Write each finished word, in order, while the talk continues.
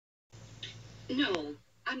No,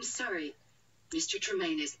 I'm sorry. Mr.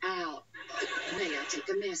 Tremaine is out. May I take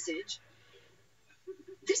a message?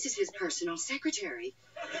 This is his personal secretary.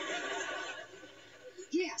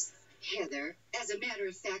 Yes, Heather. As a matter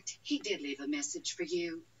of fact, he did leave a message for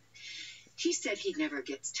you. He said he never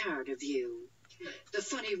gets tired of you. The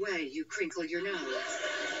funny way you crinkle your nose.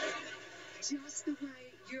 Just the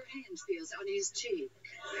way your hand feels on his cheek.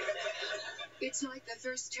 It's like the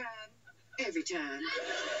first time, every time.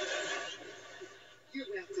 You're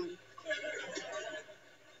welcome.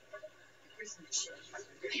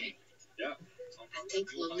 Yeah. I think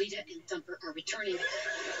Lolita and Thumper are returning.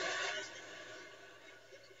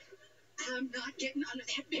 I'm not getting under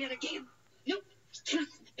that bed again. Nope. Get out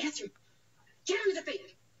of the bathroom. Get under the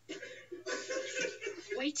bed.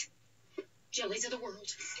 Wait. Jellies of the world.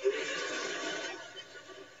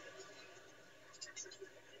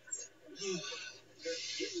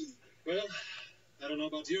 Well, I don't know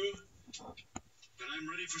about you, but I'm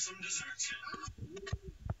ready for some dessert.